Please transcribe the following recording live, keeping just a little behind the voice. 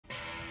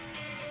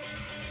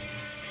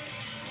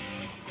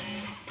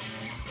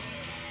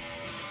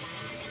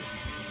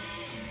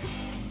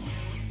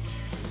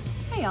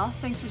Hey y'all,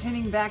 thanks for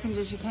tuning back into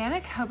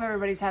Mechanic. Hope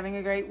everybody's having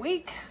a great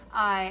week.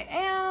 I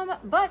am,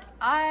 but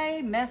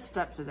I messed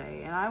up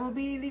today, and I will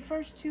be the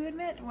first to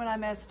admit when I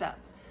messed up.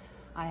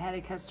 I had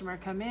a customer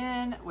come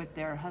in with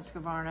their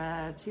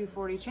HUSQVARNA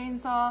 240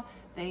 chainsaw.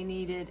 They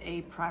needed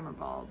a primer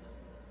bulb,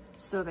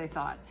 so they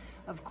thought.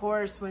 Of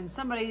course, when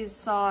somebody's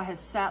saw has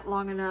sat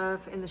long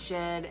enough in the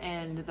shed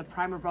and the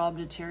primer bulb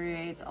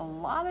deteriorates, a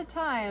lot of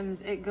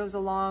times it goes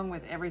along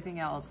with everything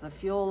else. The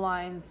fuel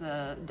lines,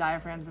 the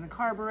diaphragms in the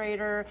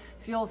carburetor,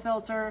 fuel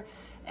filter.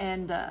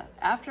 And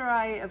after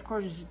I, of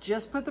course,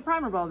 just put the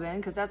primer bulb in,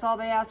 because that's all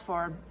they asked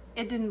for,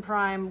 it didn't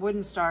prime,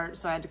 wouldn't start.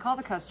 So I had to call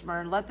the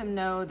customer, let them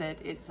know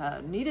that it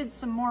needed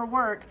some more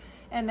work,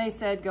 and they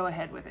said, go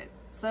ahead with it.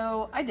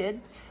 So I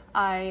did.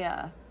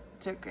 I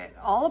took it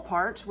all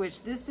apart,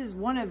 which this is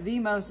one of the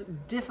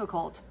most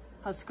difficult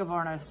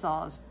HUSQVARNA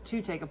saws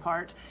to take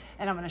apart,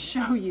 and I'm going to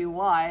show you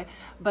why.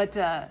 But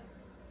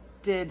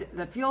did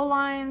the fuel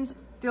lines,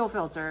 fuel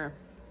filter,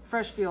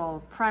 fresh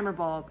fuel, primer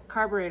bulb,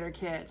 carburetor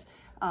kit,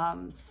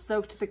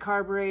 soaked the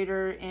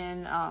carburetor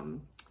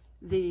in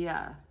the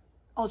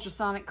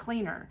ultrasonic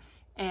cleaner,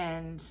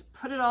 and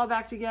put it all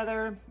back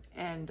together.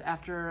 And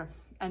after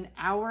an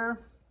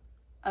hour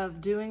of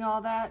doing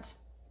all that,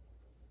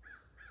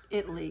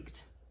 it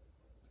leaked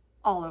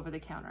all over the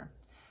counter.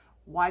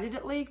 Why did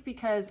it leak?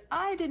 Because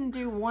I didn't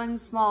do one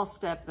small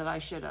step that I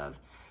should have.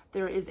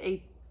 There is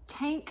a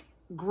tank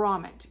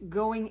grommet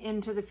going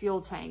into the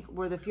fuel tank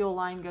where the fuel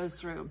line goes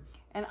through.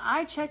 And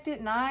I checked it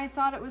and I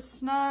thought it was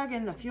snug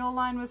and the fuel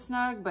line was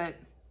snug, but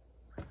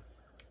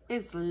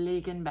it's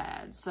leaking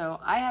bad. So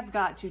I have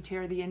got to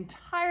tear the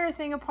entire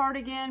thing apart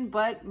again,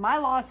 but my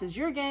loss is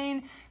your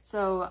gain.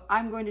 So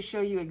I'm going to show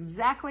you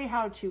exactly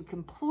how to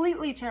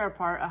completely tear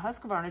apart a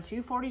HUSQVARNA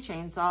 240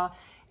 chainsaw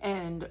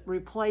and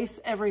replace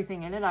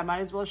everything in it. I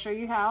might as well show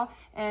you how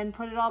and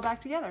put it all back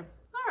together.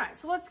 All right,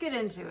 so let's get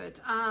into it.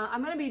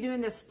 I'm gonna be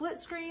doing this split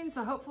screen,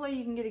 so hopefully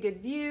you can get a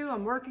good view.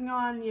 I'm working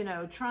on,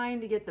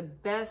 trying to get the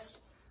best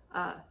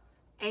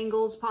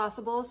angles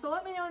possible. So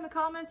let me know in the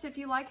comments if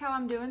you like how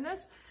I'm doing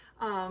this.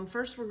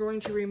 First, we're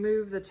going to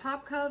remove the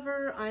top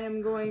cover. I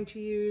am going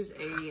to use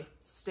a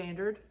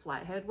standard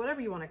flathead,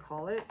 whatever you wanna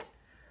call it.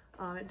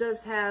 It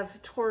does have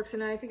Torx,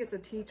 and I think it's a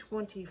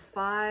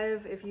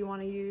T25 if you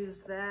want to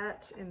use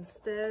that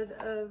instead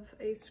of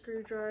a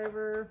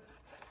screwdriver.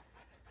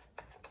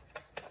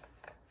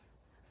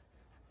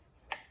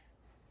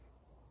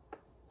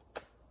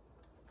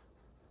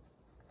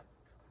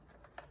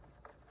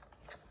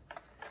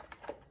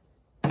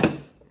 And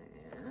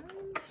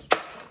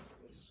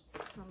just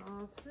come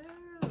off there,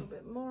 a little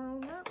bit more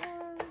on that one.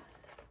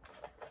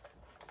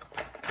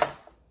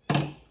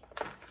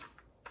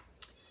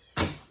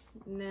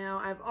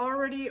 Now I've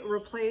already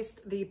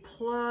replaced the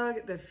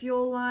plug, the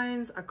fuel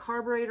lines, a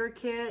carburetor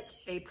kit,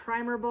 a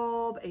primer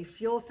bulb, a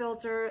fuel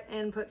filter,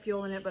 and put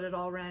fuel in it, but it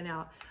all ran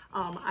out.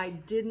 I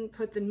didn't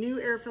put the new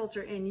air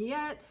filter in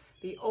yet.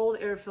 The old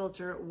air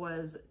filter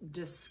was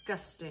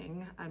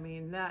disgusting. I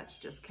mean, that's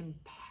just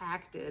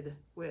compacted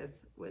with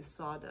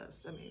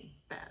sawdust. I mean,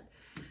 bad.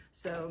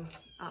 So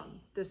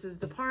this is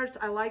the parts.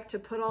 I like to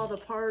put all the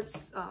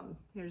parts.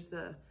 Here's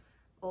the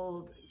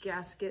old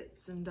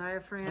gaskets and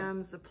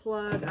diaphragms, the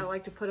plug. I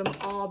like to put them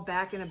all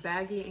back in a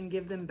baggie and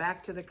give them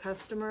back to the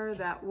customer.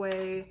 That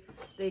way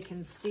they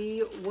can see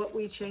what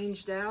we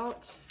changed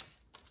out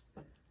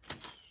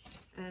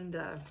and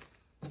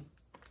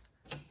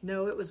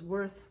know it was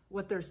worth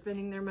what they're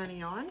spending their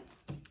money on.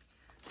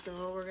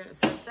 So we're gonna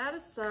set that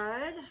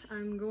aside.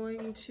 I'm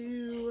going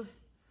to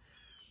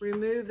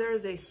remove,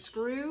 there's a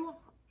screw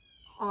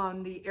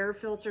on the air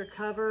filter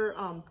cover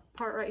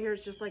part right here.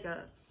 It's just like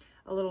a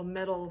little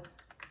metal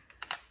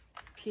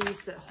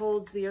piece that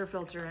holds the air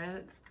filter in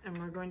it, and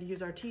we're going to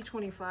use our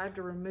T25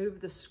 to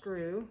remove the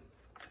screw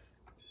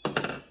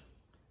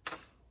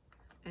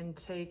and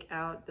take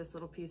out this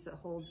little piece that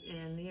holds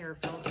in the air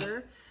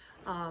filter.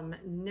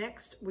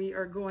 Next, we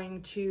are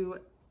going to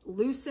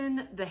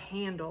loosen the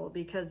handle,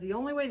 because the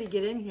only way to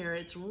get in here,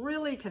 it's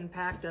really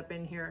compact up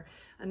in here,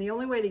 and the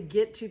only way to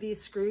get to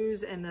these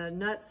screws and the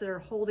nuts that are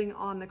holding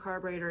on the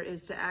carburetor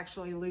is to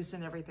actually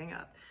loosen everything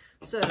up.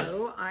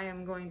 So I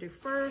am going to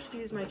first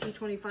use my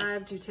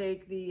T25 to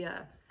take the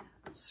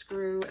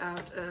screw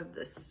out of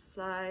the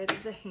side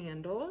of the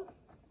handle.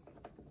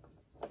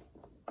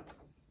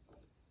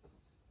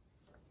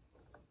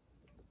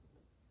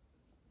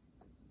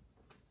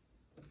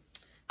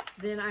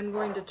 Then I'm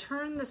going to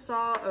turn the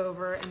saw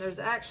over, and there's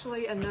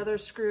actually another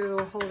screw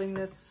holding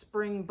this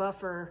spring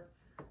buffer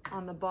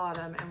on the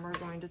bottom, and we're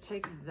going to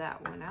take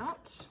that one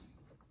out.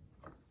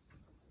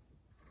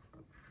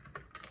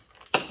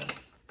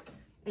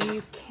 And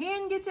you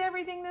can get to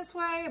everything this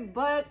way,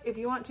 but if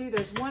you want to,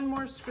 there's one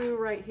more screw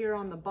right here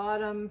on the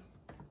bottom.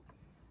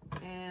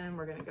 And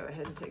we're gonna go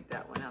ahead and take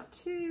that one out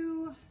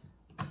too.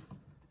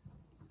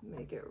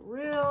 Make it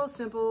real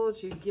simple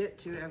to get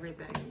to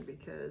everything,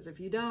 because if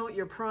you don't,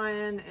 you're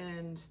prying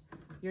and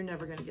you're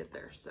never gonna get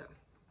there, so.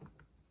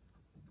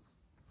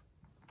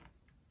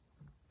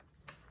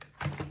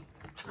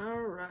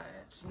 All right,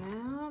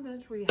 now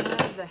that we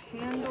have the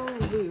handle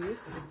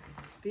loose,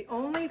 the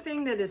only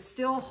thing that is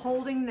still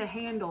holding the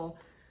handle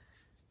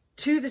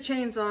to the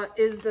chainsaw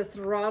is the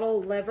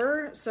throttle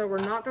lever, so we're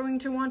not going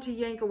to want to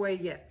yank away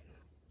yet.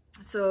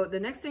 So the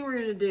next thing we're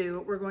going to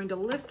do, we're going to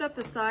lift up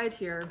the side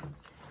here,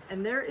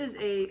 and there is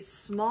a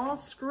small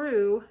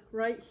screw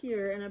right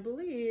here, and I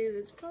believe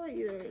it's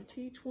probably either a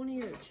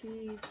T20 or a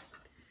T,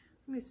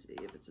 let me see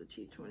if it's a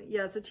T20.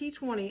 Yeah, it's a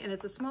T20, and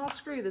it's a small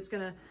screw that's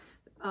going to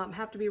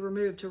have to be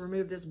removed to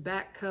remove this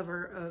back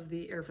cover of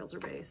the air filter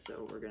base.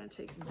 So we're going to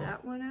take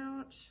that one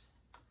out.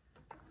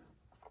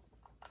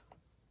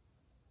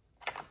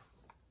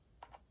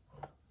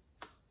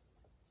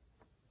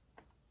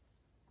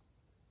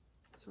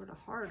 Sort of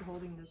hard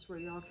holding this where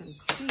y'all can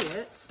see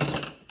it.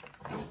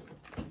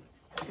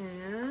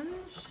 And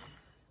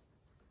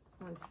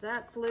once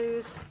that's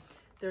loose,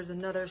 there's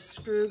another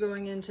screw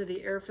going into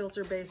the air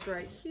filter base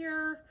right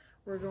here.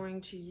 We're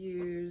going to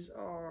use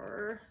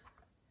our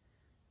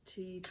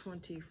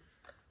T25,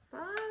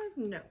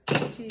 no,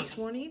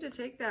 T20 to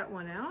take that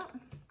one out.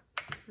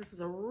 This is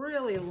a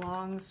really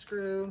long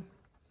screw.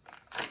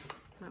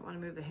 Might want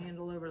to move the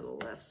handle over to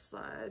the left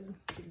side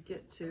to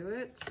get to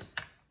it.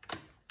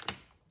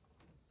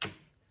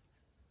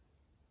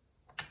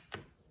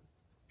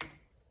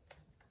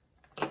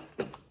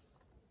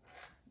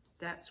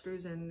 That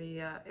screws in the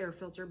air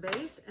filter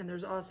base, and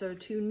there's also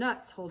two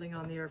nuts holding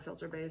on the air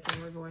filter base,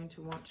 and we're going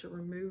to want to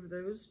remove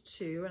those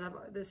two, and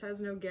this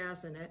has no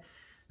gas in it.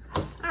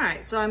 All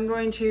right, so I'm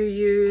going to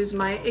use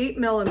my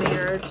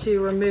 8mm to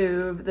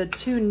remove the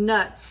two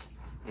nuts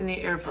in the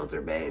air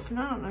filter base. And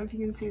I don't know if you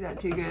can see that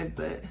too good,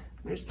 but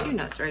there's two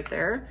nuts right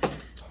there.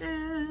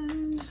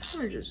 And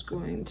we're just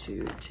going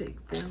to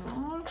take them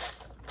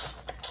off.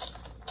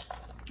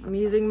 I'm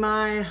using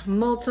my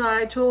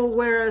multi-tool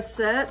Wera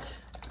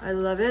set. I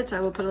love it.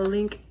 I will put a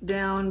link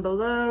down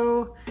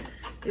below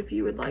if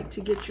you would like to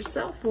get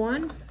yourself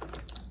one.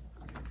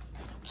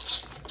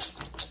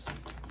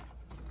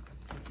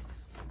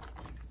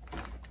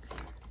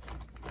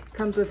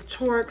 Comes with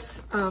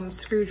Torx,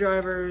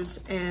 screwdrivers,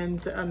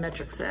 and a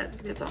metric set.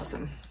 It's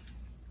awesome.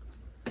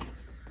 All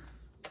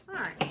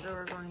right, so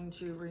we're going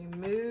to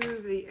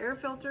remove the air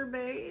filter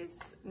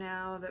base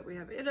now that we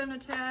have it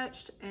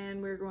unattached, and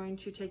we're going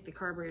to take the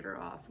carburetor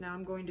off. Now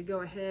I'm going to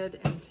go ahead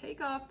and take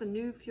off the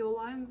new fuel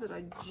lines that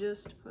I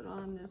just put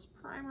on this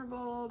primer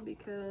bulb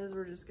because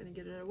we're just gonna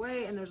get it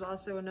away. And there's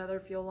also another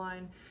fuel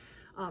line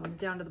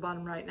down to the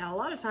bottom right. Now, a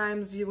lot of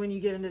times when you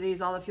get into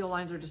these, all the fuel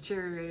lines are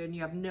deteriorated and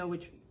you have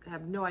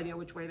no idea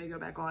which way they go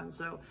back on.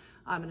 So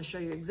I'm going to show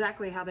you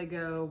exactly how they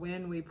go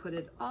when we put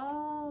it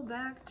all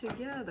back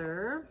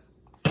together.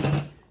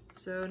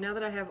 So now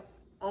that I have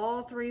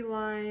all three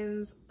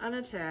lines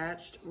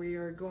unattached, we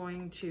are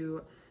going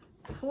to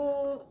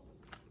pull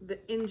the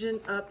engine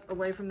up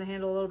away from the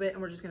handle a little bit,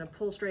 and we're just going to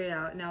pull straight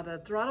out. Now the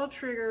throttle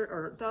trigger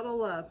or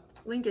throttle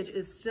linkage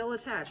is still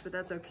attached, but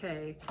that's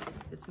okay.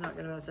 It's not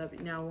going to mess up.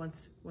 Now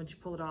once you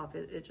pull it off,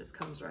 it just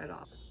comes right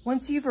off.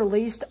 Once you've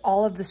released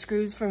all of the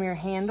screws from your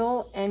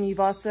handle and you've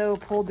also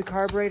pulled the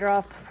carburetor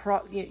off,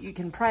 you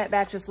can pry it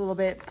back just a little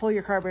bit, pull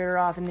your carburetor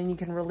off, and then you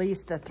can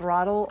release the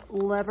throttle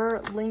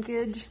lever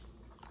linkage.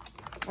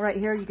 Right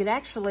here, you could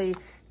actually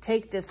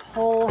take this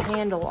whole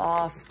handle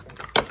off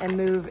and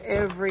move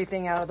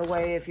everything out of the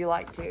way if you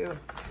like to.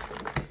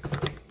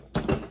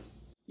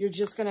 You're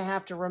just gonna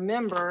have to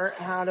remember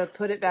how to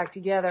put it back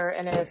together,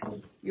 and if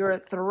your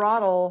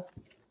throttle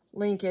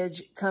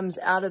linkage comes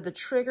out of the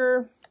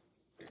trigger,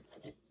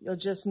 you'll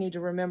just need to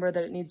remember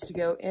that it needs to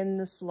go in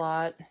the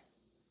slot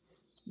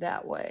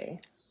that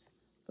way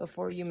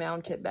before you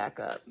mount it back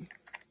up.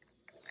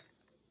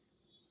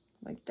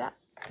 Like that.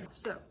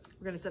 So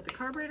we're gonna set the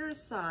carburetor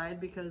aside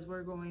because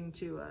we're going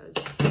to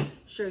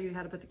show you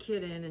how to put the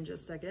kit in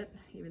just a second,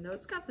 even though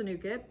it's got the new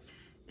kit.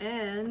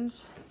 And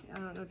I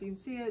don't know if you can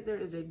see it, there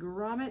is a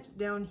grommet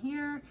down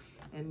here,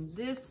 and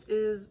this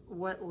is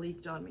what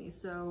leaked on me.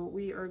 So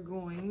we are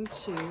going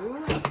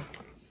to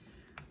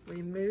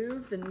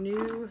remove the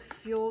new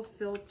fuel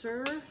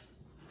filter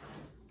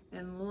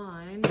and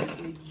line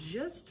that we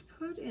just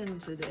put in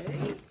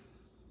today.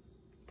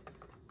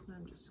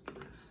 I'm just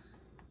gonna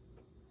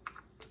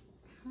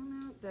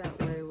come out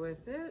that way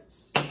with it,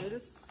 set it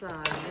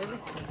aside,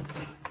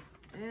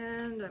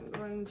 and I'm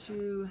going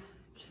to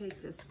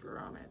take this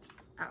grommet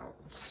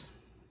out.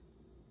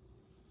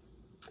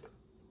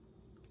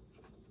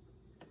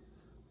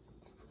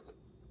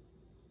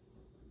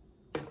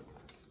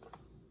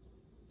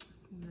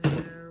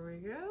 There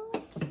we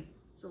go.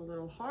 It's a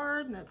little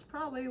hard, and that's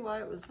probably why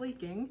it was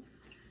leaking.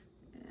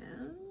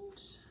 And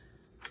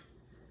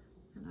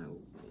I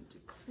need to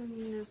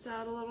clean this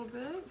out a little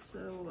bit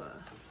so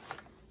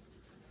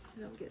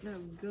I don't get no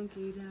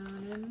gunky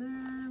down in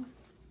there.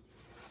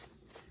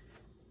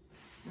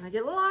 And I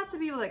get lots of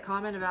people that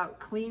comment about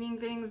cleaning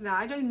things. Now,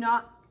 I do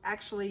not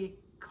actually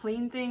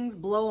clean things,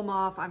 blow them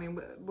off. I mean,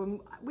 when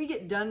we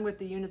get done with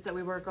the units that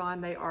we work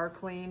on, they are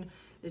clean.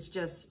 It's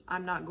just,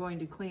 I'm not going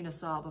to clean a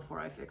saw before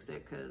I fix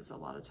it, because a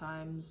lot of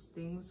times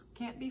things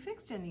can't be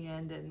fixed in the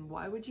end, and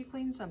why would you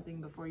clean something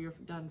before you're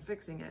done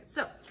fixing it?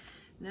 So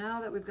now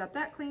that we've got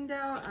that cleaned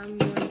out, I'm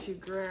going to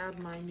grab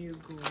my new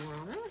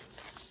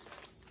grommets.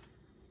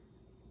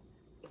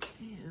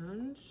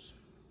 And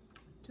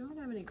don't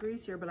have any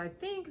grease here, but I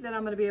think that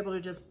I'm going to be able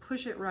to just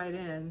push it right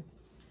in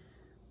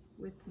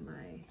with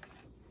my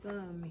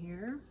thumb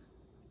here,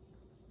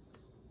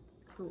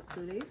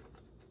 hopefully.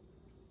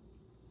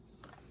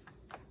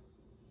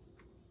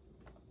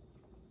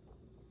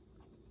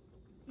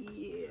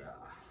 Yeah,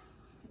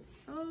 it's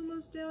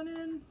almost down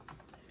in.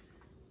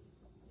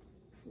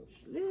 Push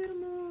a little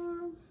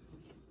more.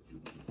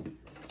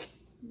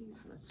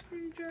 Use my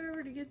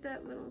screwdriver to get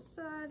that little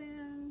side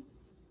in.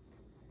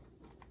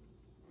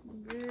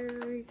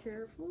 Very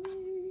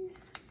carefully.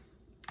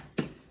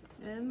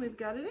 And we've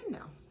got it in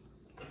now.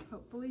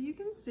 Hopefully you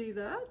can see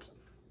that.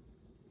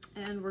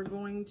 And we're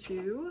going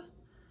to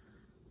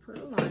put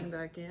a line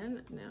back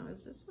in. Now,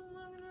 is this one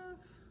long enough?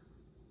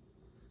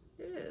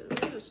 It is.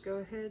 We'll just go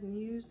ahead and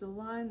use the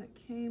line that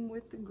came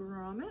with the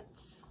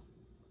grommet.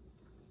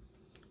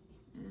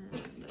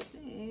 And I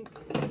think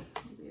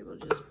I'll be able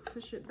to just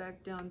push it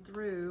back down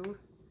through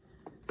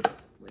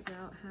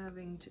without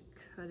having to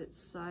cut it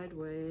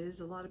sideways.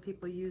 A lot of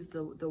people use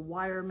the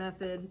wire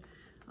method.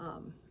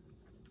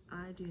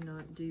 I do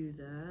not do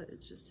that.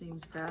 It just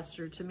seems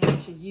faster to me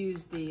to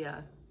use the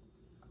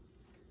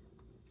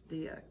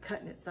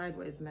cutting it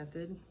sideways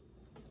method.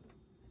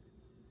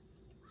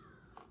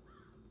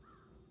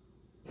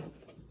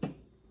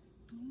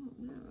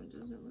 No, it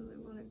doesn't really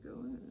want to go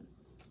in.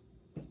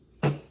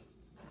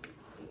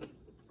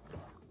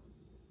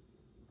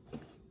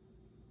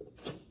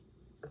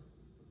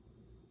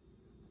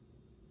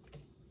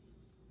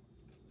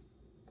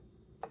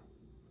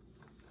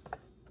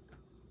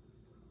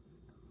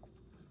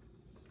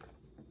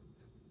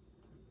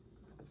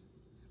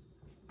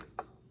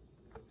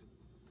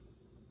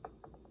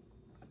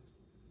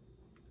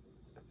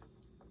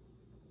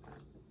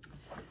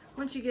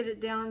 Once you get it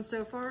down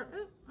so far,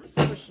 I'm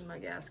squishing my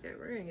gasket.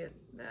 We're gonna get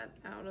that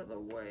out of the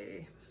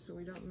way so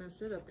we don't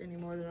mess it up any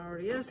more than it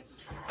already is.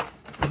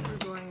 We're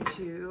going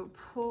to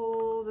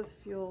pull the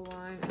fuel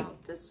line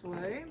out this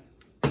way.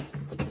 I'm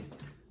gonna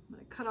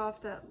cut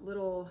off that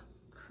little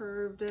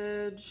curved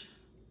edge.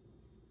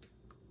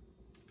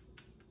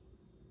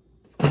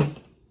 Take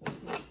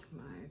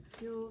my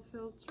fuel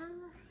filter.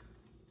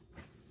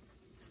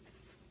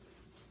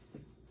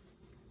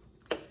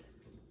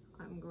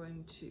 I'm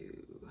going to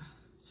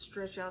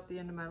stretch out the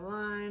end of my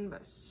line by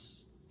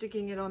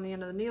sticking it on the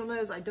end of the needle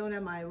nose. I don't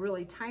have my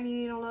really tiny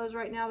needle nose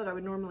right now that I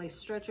would normally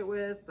stretch it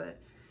with, but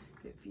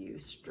if you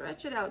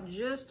stretch it out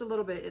just a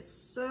little bit, it's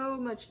so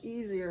much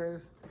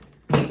easier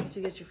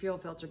to get your fuel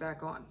filter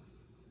back on.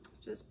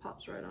 Just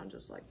pops right on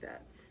just like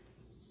that.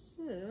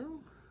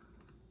 So,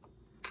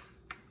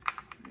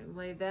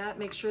 lay that,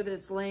 make sure that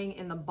it's laying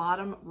in the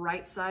bottom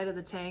right side of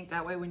the tank.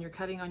 That way when you're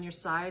cutting on your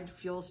side,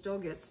 fuel still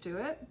gets to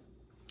it.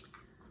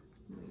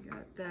 We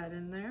got that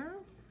in there.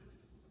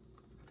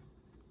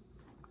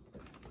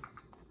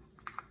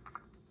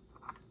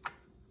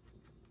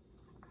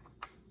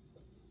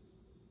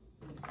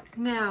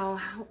 Now,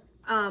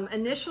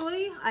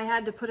 initially I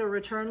had to put a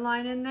return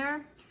line in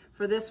there.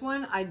 For this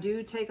one, I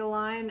do take a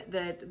line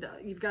that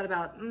you've got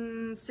about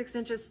 6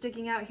 inches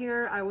sticking out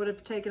here. I would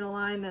have taken a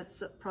line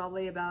that's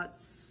probably about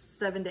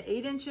 7 to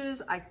 8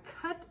 inches. I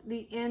cut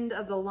the end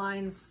of the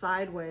line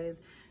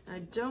sideways. And I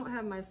don't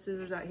have my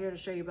scissors out here to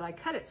show you, but I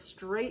cut it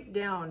straight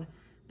down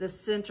the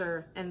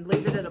center and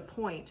leave it at a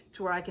point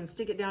to where I can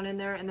stick it down in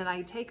there. And then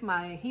I take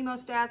my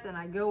hemostats and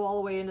I go all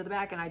the way into the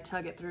back and I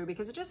tug it through,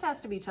 because it just has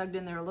to be tugged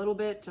in there a little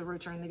bit to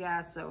return the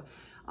gas. So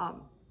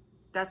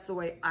that's the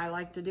way I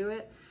like to do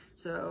it.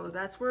 So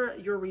that's where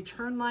your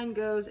return line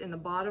goes, in the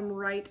bottom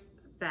right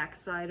back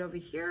side over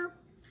here.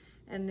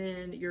 And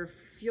then your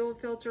fuel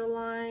filter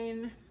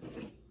line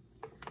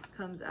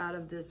comes out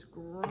of this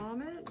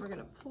grommet. We're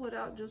gonna pull it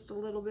out just a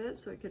little bit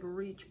so it could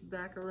reach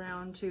back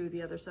around to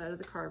the other side of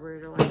the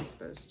carburetor like it's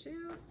supposed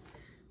to.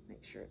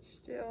 Make sure it's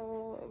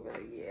still over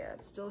there. Yeah,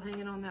 it's still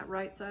hanging on that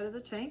right side of the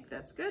tank.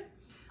 That's good.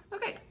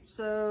 Okay,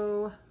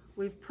 so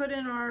we've put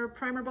in our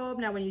primer bulb.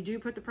 Now when you do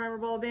put the primer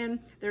bulb in,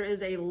 there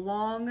is a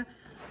long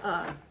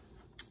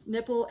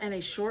nipple and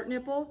a short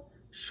nipple.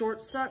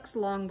 Short sucks,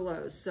 long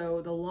blows.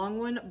 So the long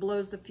one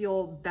blows the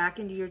fuel back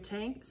into your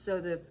tank.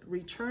 So the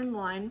return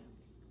line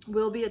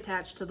will be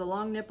attached to the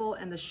long nipple,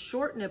 and the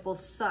short nipple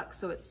sucks.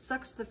 So it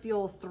sucks the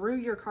fuel through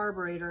your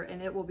carburetor,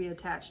 and it will be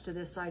attached to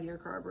this side of your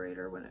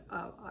carburetor when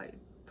I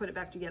put it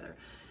back together.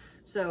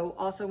 So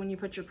also when you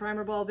put your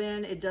primer bulb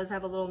in, it does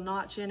have a little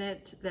notch in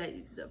it that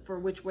for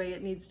which way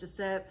it needs to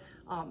set.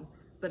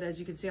 But as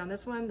you can see on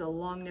this one, the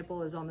long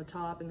nipple is on the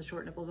top and the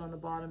short nipple is on the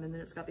bottom, and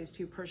then it's got these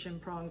two push-in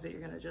prongs that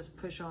you're gonna just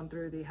push on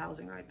through the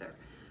housing right there.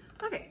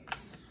 Okay,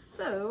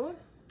 so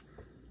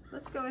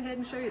let's go ahead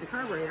and show you the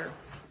carburetor.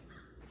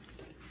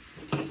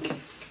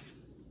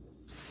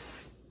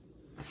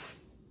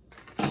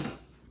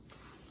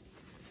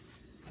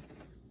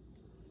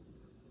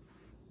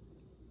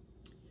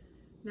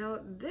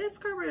 this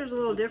carburetor is a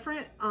little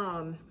different.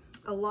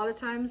 A lot of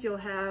times you'll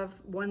have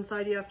one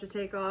side you have to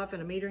take off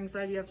and a metering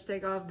side you have to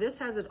take off. This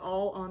has it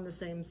all on the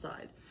same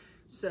side.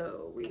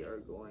 So we are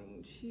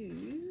going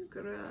to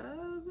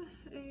grab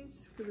a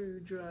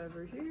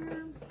screwdriver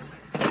here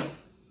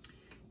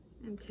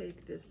and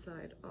take this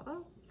side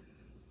off.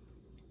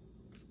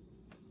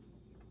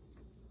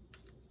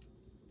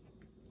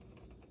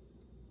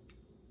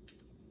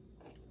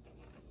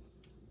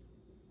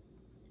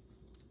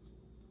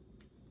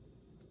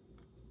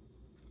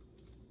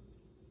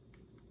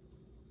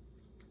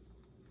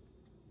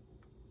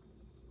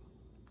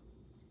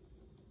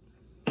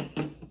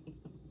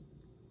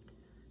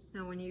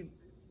 Now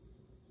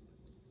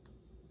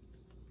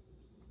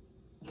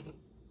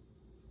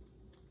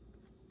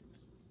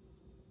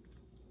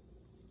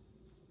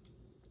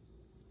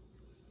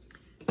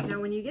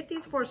when you get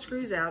these 4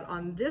 screws out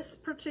on this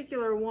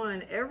particular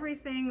one,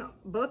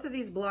 both of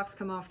these blocks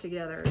come off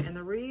together. And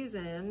the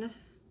reason, let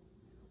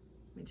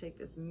me take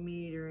this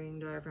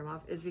metering diaphragm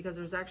off, is because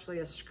there's actually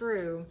a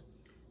screw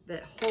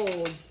that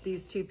holds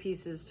these 2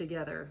 pieces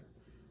together.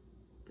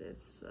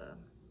 This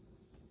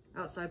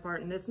outside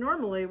part, and this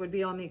normally would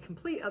be on the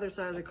complete other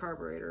side of the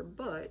carburetor,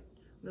 but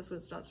this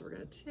one's not, so we're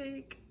going to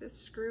take this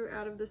screw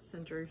out of the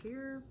center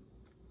here.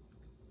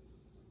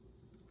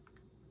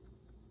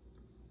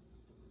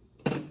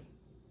 And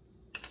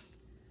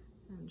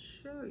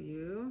show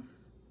you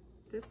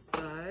this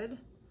side,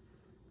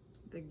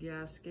 the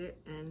gasket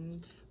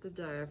and the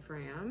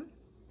diaphragm.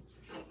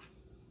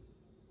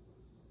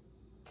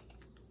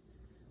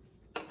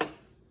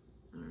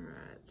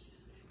 Alright,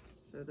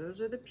 so those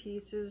are the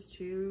pieces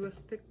to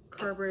the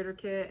carburetor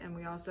kit, and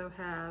we also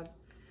have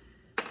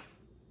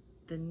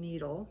the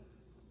needle.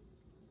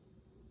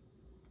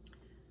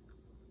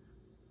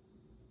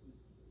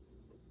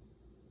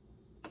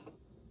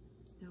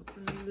 Don't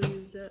want to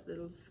lose that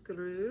little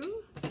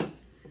screw.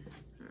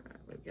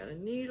 We've got a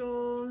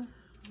needle,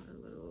 a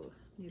little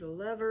needle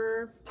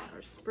lever,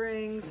 our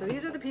spring. So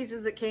these are the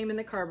pieces that came in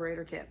the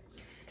carburetor kit.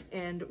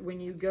 And when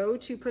you go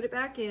to put it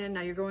back in,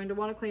 now you're going to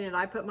want to clean it.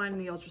 I put mine in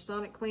the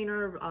ultrasonic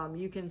cleaner.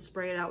 You can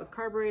spray it out with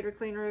carburetor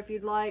cleaner if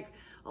you'd like.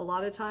 A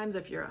lot of times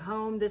if you're at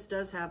home, this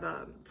does have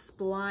a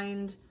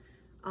splined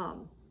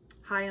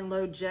high and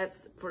low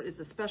jets. It's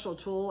a special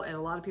tool, and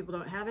a lot of people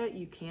don't have it.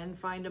 You can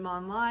find them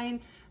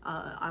online.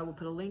 I will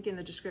put a link in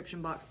the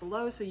description box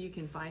below so you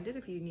can find it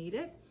if you need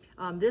it.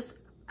 This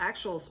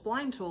actual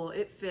spline tool,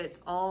 it fits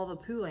all the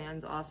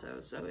poulans also,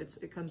 so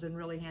it comes in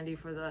really handy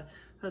for the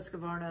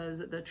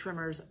HUSQVARNAs, the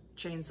trimmers,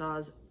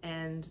 chainsaws,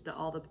 and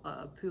all the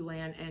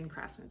poulan and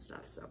Craftsman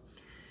stuff. So,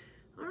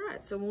 all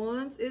right, so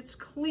once it's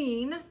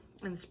clean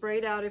and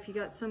sprayed out, if you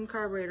got some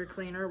carburetor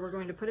cleaner, we're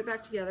going to put it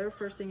back together.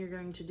 First thing you're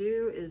going to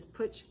do is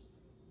put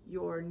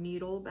your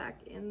needle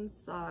back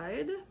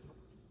inside.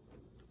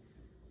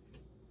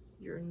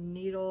 Your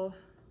needle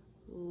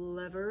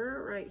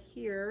lever right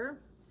here.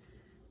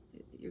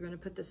 You're going to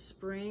put the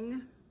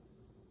spring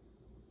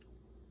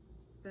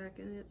back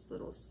in its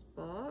little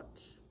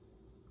spot.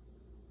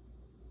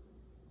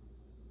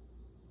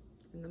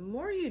 And the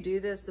more you do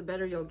this, the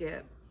better you'll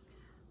get.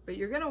 But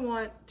you're going to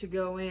want to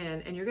go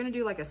in and you're going to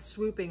do like a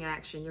swooping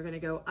action. You're going to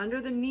go under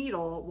the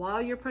needle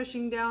while you're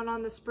pushing down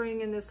on the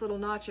spring in this little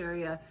notch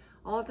area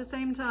all at the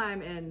same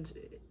time. And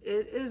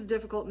it is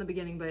difficult in the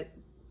beginning, but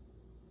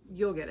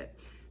you'll get it.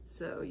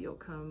 So you'll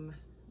come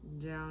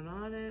down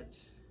on it.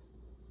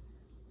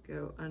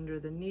 Go under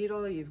the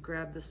needle, you've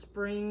grabbed the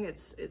spring,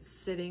 it's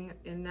sitting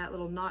in that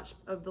little notch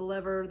of the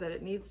lever that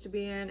it needs to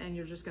be in, and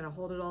you're just going to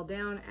hold it all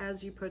down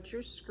as you put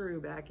your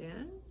screw back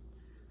in.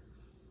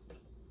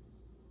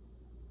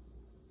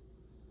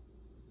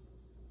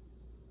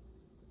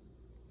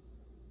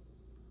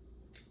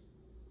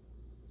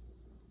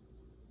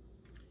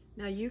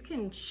 Now you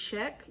can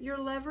check your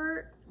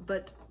lever,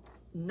 but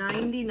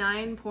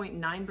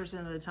 99.9%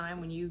 of the time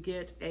when you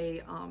get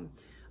a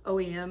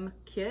OEM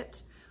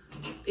kit,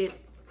 it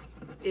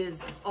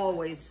is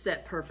always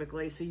set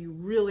perfectly, so you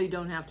really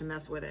don't have to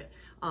mess with it.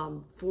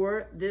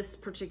 For this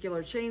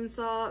particular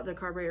chainsaw, the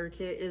carburetor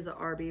kit is a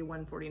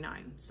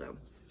RB-149. So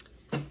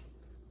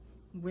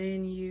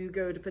when you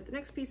go to put the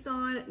next piece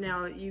on,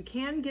 now you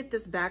can get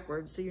this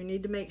backwards, so you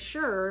need to make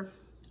sure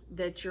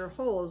that your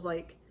holes,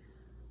 like,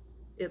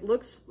 it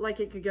looks like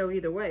it could go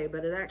either way,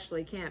 but it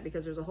actually can't,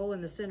 because there's a hole in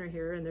the center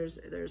here and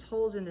there's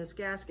holes in this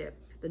gasket.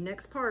 The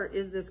next part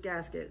is this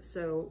gasket,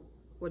 so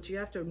what you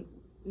have to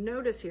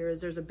notice here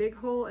is there's a big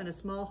hole and a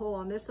small hole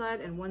on this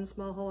side and one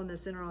small hole in the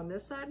center on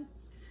this side.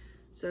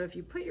 So if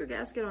you put your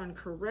gasket on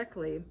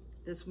correctly,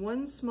 this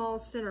one small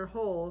center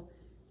hole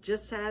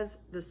just has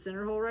the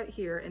center hole right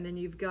here, and then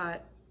you've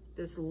got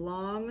this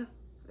long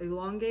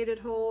elongated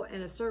hole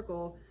and a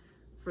circle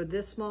for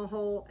this small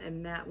hole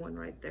and that one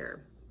right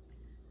there.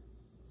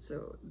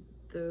 So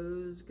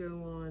those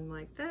go on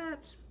like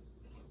that.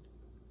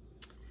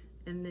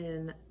 And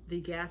then the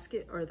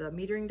gasket or the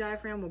metering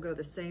diaphragm will go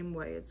the same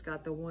way. It's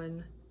got the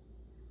one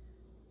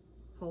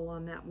hole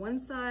on that one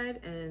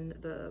side and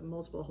the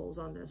multiple holes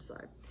on this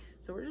side.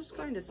 So we're just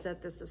going to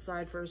set this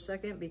aside for a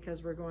second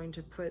because we're going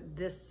to put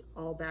this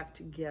all back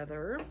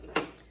together.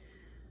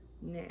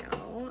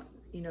 Now,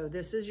 you know,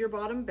 this is your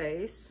bottom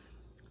base.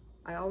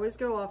 I always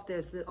go off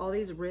this, all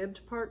these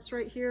ribbed parts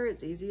right here,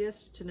 it's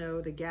easiest to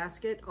know the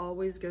gasket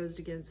always goes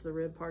against the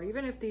rib part,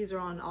 even if these are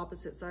on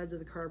opposite sides of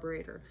the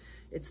carburetor.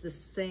 It's the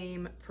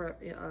same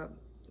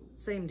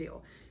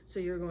deal. So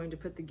you're going to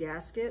put the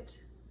gasket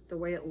the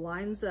way it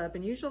lines up,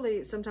 and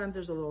usually sometimes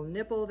there's a little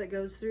nipple that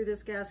goes through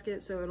this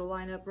gasket so it'll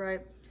line up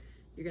right.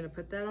 You're going to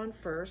put that on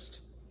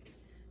first,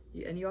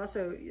 and you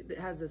also, it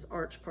has this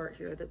arch part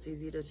here that's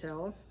easy to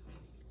tell.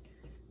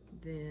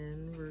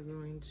 Then we're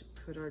going to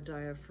put our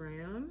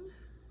diaphragm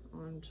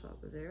on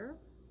top of there.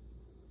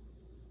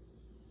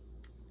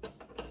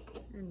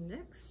 And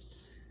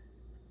next,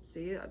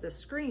 see the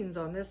screen's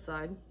on this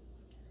side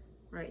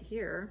right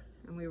here,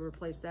 and we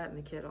replaced that in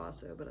the kit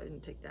also, but I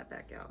didn't take that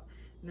back out.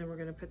 And then we're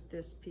going to put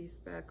this piece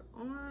back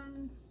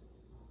on.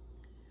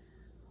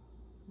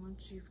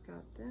 Once you've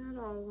got that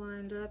all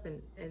lined up,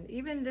 and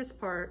even this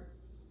part,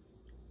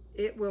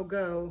 it will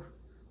go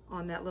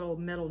on that little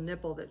metal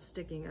nipple that's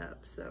sticking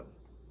up. So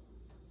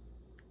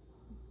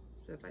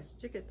if I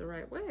stick it the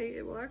right way,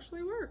 it will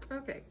actually work.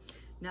 Okay,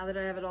 now that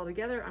I have it all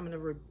together, I'm going to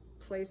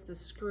replace the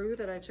screw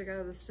that I took out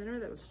of the center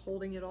that was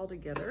holding it all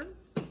together.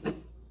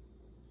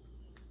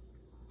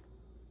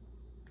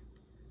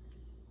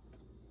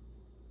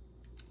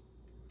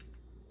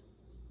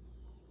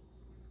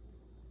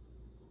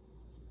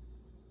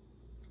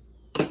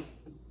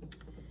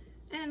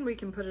 And we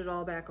can put it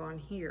all back on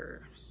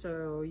here.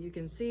 So you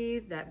can see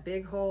that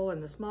big hole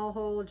and the small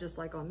hole, just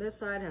like on this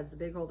side, has the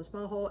big hole, the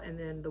small hole, and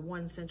then the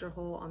one center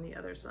hole on the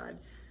other side.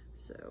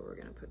 So we're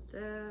gonna put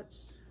that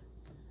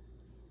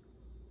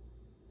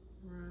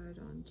right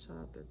on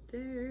top of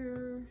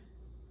there.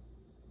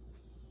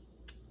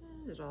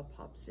 And it all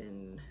pops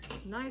in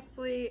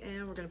nicely,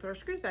 and we're gonna put our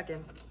screws back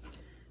in.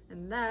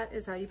 And that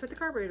is how you put the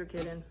carburetor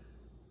kit in.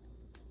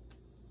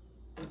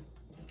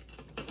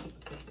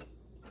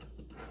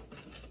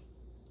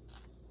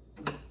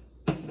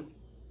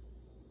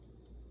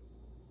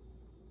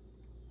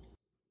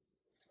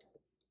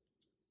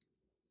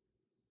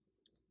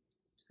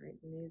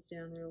 Tighten these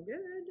down real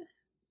good.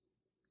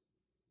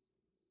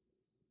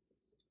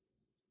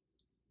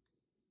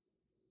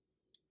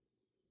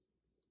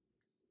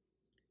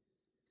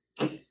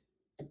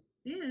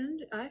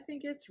 And I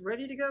think it's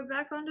ready to go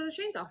back onto the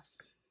chainsaw.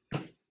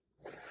 We're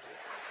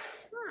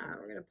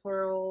gonna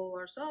pull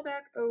our saw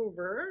back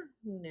over.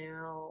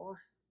 Now,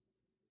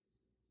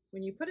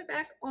 when you put it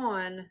back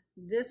on,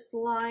 this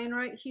line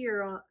right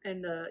here,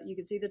 and you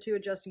can see the two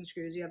adjusting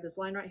screws, you have this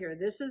line right here.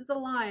 This is the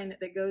line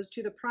that goes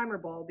to the primer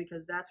bulb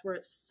because that's where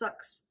it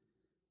sucks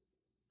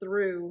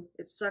through.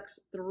 It sucks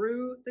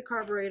through the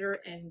carburetor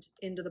and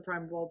into the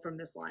primer bulb from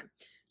this line.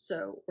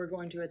 So we're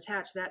going to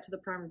attach that to the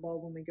primer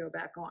bulb when we go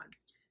back on.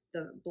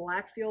 The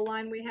black fuel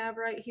line we have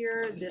right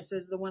here, this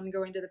is the one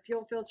going to the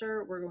fuel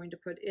filter. We're going to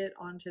put it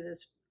onto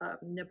this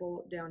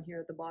nipple down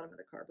here at the bottom of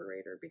the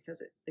carburetor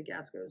because the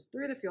gas goes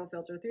through the fuel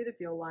filter, through the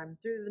fuel line,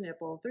 through the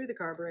nipple, through the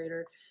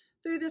carburetor,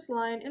 through this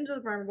line, into the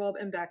primer bulb,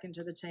 and back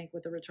into the tank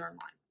with the return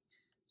line.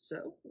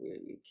 So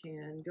we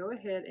can go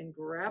ahead and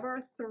grab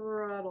our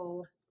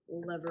throttle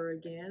lever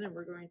again, and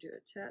we're going to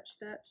attach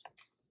that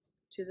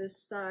to this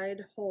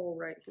side hole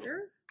right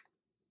here.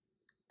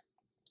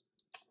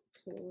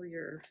 Pull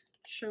your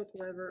choke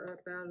lever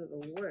up out of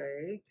the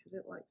way because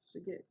it likes to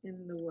get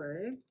in the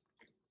way.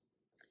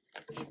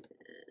 And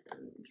we're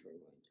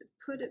going to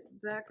put it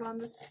back on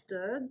the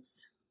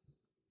studs.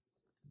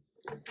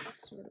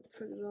 Sort of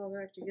put it all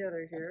back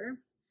together here.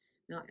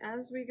 Now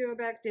as we go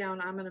back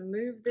down, I'm going to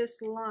move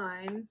this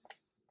line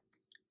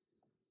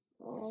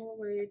all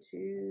the way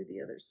to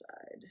the other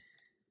side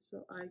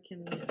so I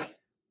can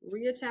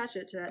reattach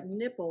it to that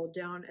nipple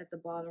down at the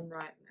bottom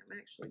right. And I'm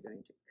actually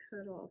going to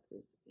cut off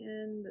this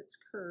end that's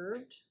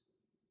curved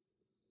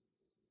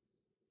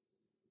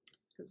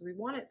because we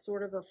want it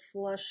sort of a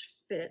flush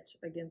fit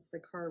against the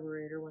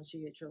carburetor once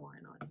you get your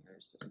line on here.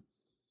 So.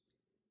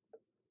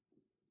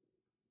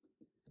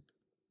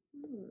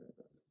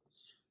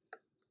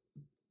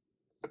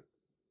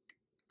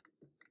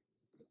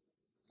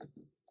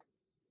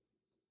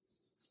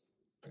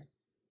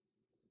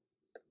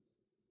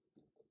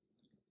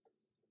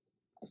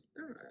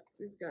 All right,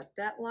 we've got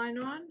that line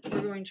on.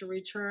 We're going to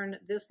return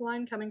this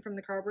line coming from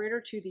the carburetor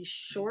to the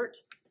short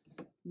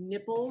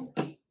nipple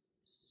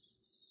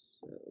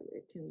so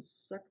it can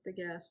suck the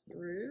gas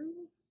through.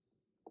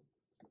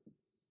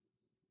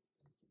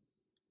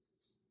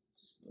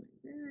 Just like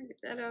that,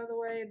 get that out of the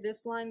way.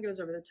 This line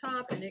goes over the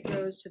top and it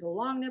goes to the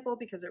long nipple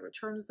because it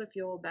returns the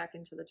fuel back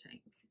into the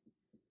tank.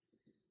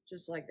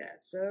 Just like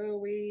that. So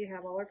we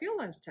have all our fuel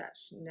lines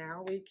attached.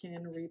 Now we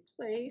can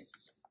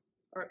replace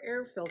our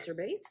air filter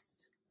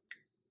base.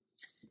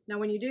 Now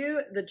when you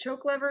do, the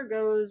choke lever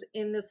goes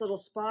in this little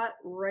spot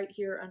right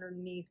here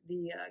underneath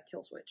the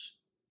kill switch.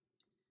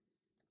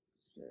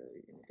 So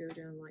you're going to go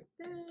down like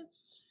that.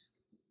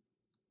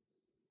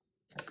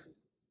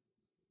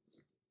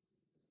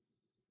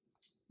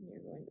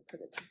 going to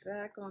put it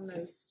back on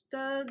those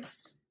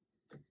studs.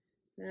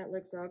 That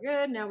looks all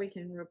good. Now we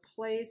can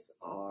replace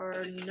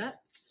our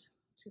nuts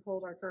to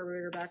hold our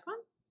carburetor back on.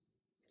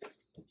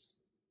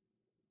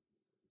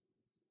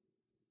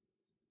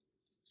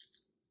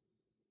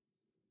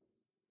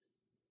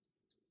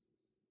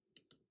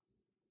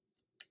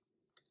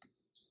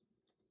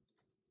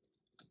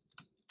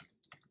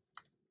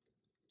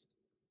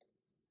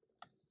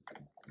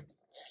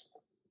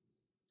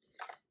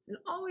 And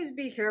always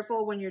be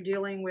careful when you're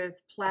dealing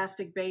with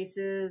plastic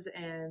bases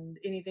and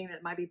anything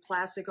that might be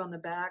plastic on the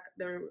back.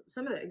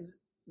 Some of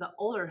the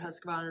older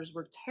Husqvarnas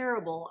were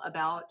terrible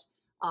about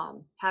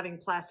having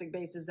plastic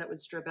bases that would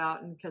strip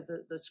out, and because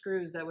the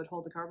screws that would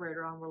hold the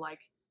carburetor on were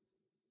like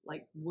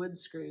wood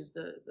screws.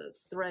 The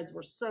threads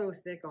were so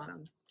thick on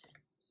them.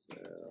 So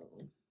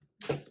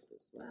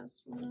this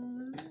last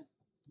one,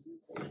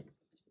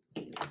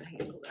 see if I can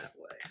handle that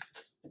way.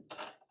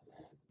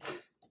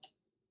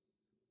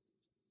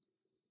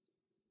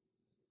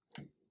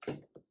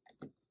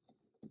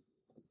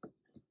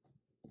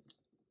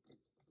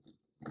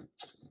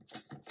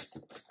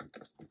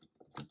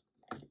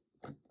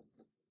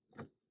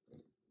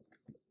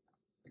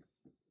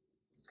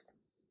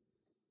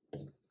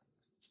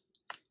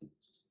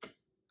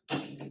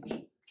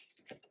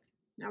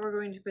 Now we're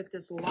going to put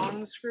this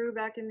long screw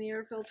back in the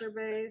air filter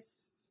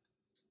base.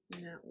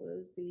 And that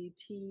was the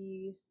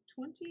T20,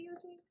 I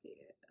think.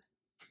 Yeah.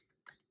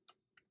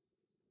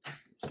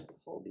 Just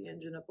hold the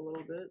engine up a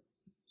little bit.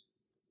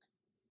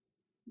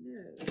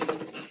 No,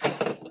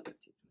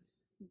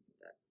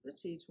 that's the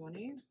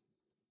T20.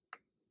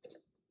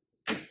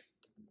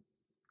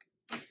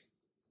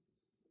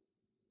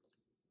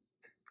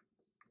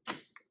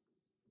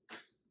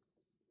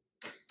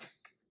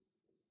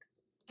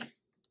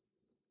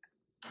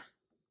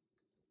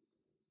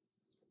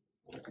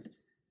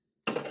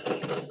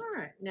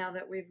 Alright, now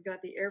that we've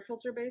got the air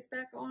filter base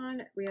back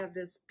on, we have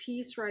this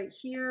piece right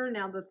here.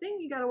 Now the thing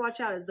you got to watch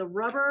out is the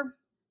rubber.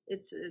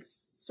 It's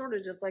sort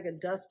of just like a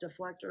dust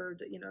deflector,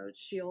 you know,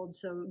 shield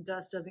so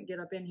dust doesn't get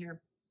up in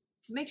here.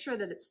 Make sure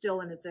that it's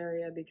still in its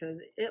area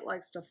because it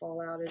likes to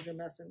fall out as you're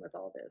messing with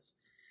all this.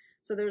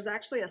 So there's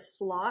actually a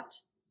slot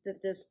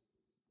that this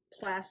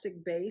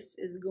plastic base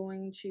is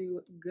going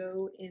to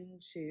go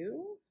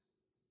into.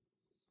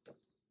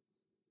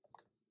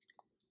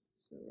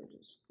 So we're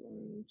just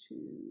going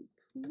to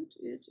put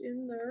it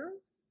in there.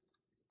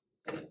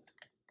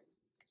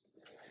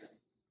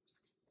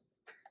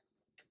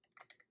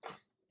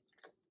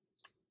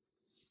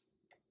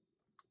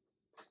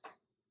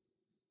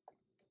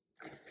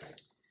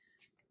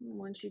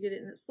 Once you get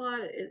it in the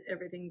slot,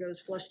 everything goes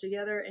flush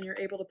together, and you're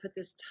able to put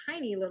this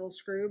tiny little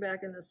screw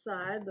back in the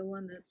side, the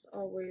one that's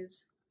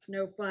always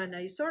no fun. Now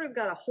you sort of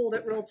got to hold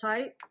it real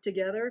tight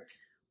together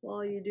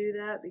while you do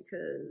that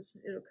because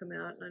it'll come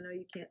out. And I know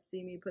you can't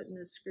see me putting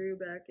this screw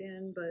back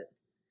in, but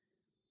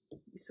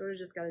you sort of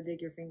just got to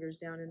dig your fingers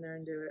down in there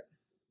and do it.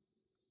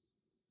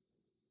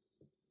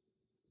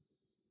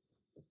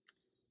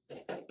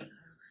 All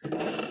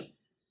right.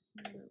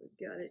 Now that we've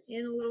got it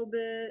in a little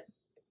bit,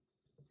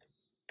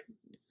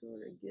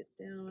 sort of get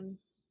down,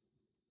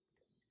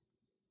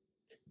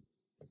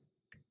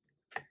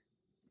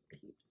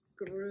 keep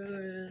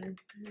screwing,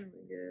 there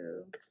we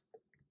go.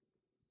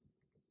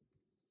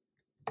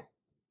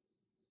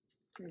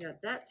 We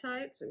got that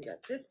tight, so we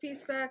got this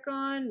piece back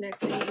on. Next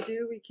thing we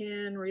do, we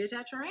can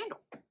reattach our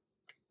handle.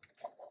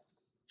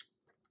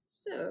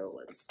 So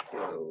let's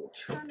go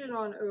turn it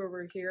on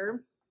over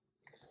here.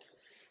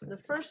 The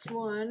first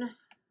one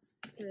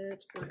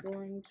that we're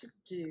going to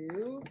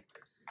do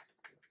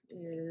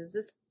is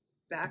this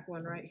back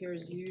one right here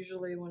is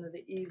usually one of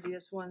the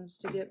easiest ones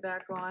to get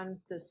back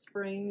on. The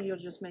spring, you'll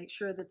just make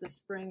sure that the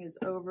spring is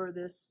over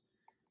this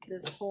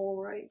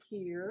hole right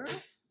here.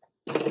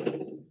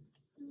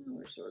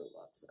 We're sort of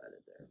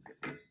lopsided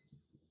there.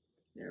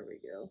 There we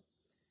go.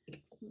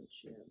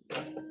 Once you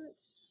have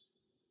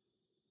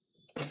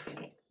that.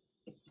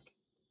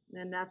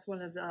 And that's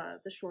one of the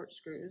short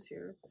screws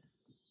here.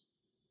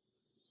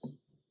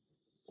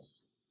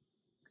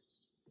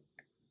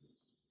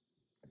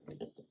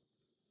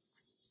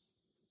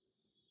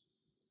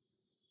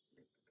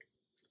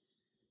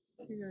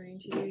 You're going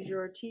to use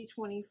your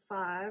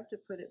T25 to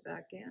put it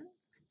back in.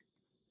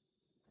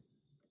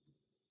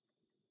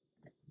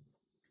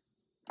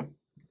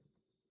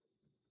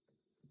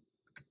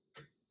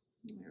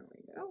 There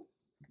we go.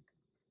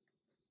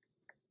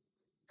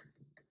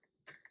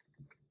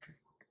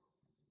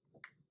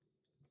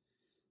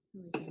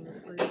 We can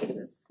replace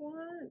this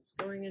one. It's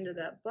going into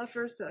that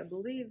buffer, so I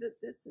believe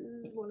that this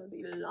is one of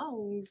the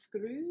long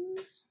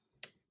screws.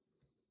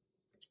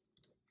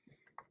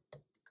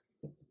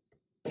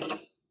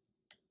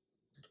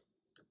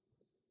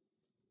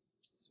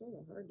 Sort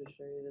of hard to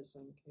show you this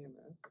on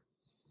camera.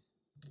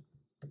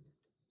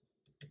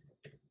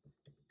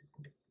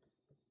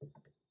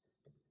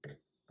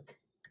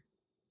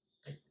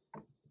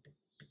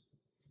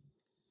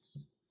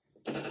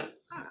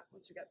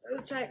 Once we got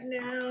those tightened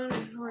down,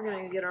 we're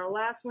going to get our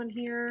last one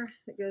here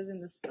that goes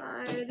in the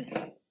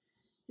side.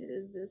 It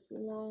is this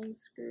long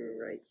screw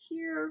right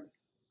here,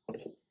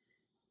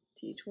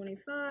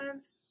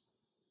 T25.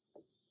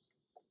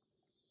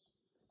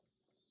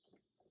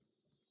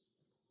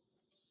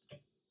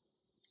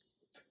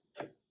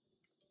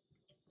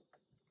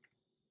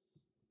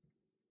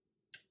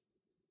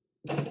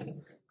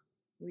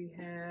 We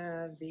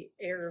have the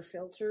air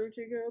filter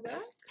to go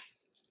back.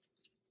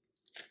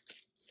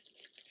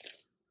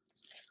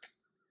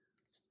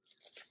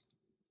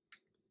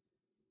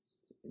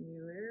 Stick a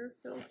new air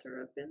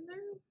filter up in there.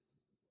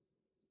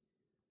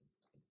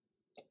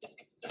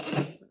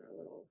 Put our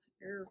little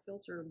air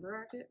filter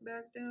bracket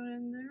back down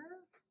in there.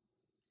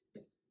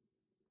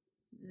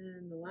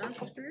 And the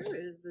last screw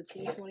is the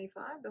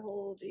T25 to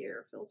hold the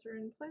air filter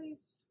in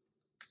place.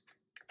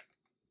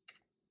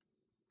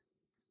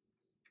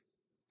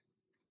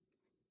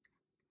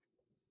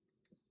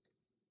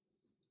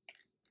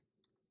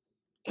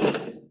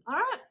 All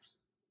right,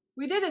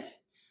 we did it.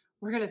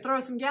 We're gonna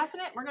throw some gas in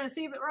it. We're gonna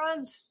see if it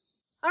runs.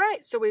 All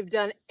right, so we've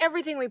done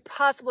everything we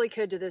possibly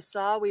could to this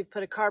saw. We've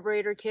put a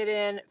carburetor kit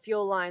in,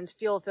 fuel lines,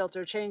 fuel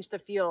filter, changed the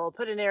fuel,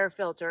 put an air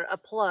filter, a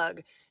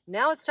plug.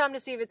 Now it's time to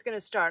see if it's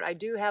gonna start. I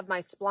do have my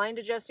splined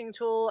adjusting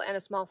tool and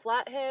a small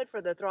flathead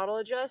for the throttle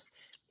adjust.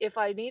 If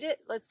I need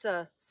it, let's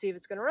see if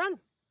it's gonna run.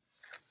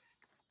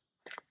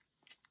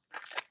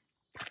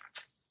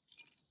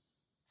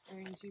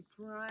 Going to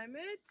prime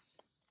it.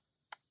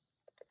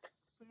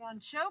 Put it on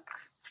choke.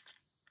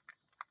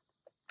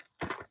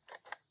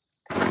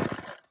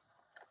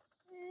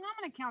 And I'm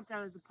going to count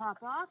that as a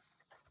pop off.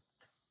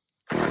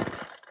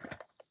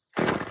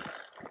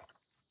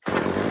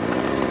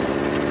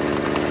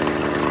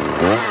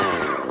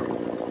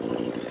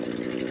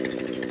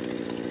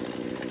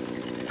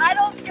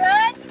 Idle's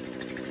good.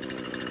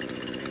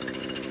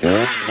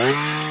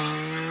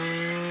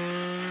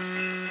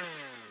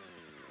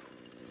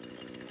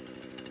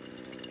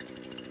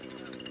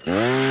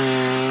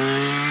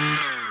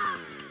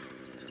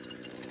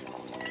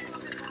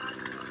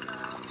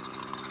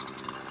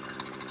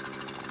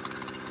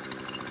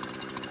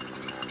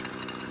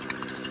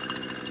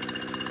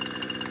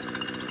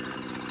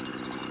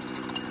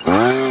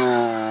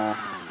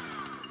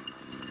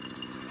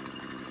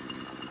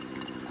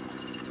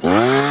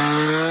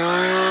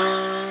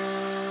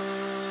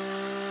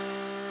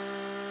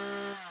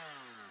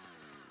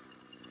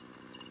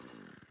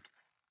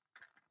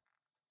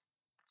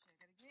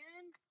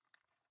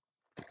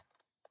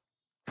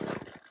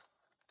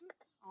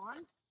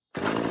 On.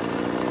 We're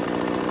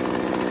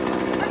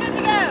good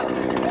to go.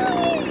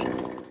 Yay!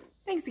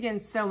 Thanks again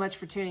so much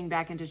for tuning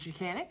back into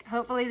Chicanic.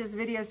 Hopefully this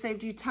video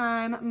saved you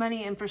time,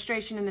 money, and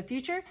frustration in the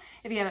future.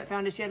 If you haven't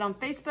found us yet on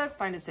Facebook,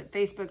 find us at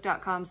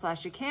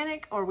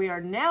facebook.com/Chicanic, or we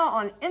are now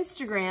on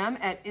Instagram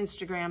at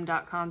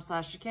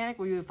instagram.com/Chicanic,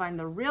 where you will find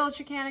the real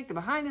Chicanic, the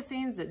behind the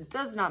scenes that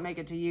does not make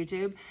it to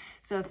YouTube.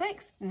 So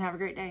thanks and have a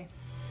great day.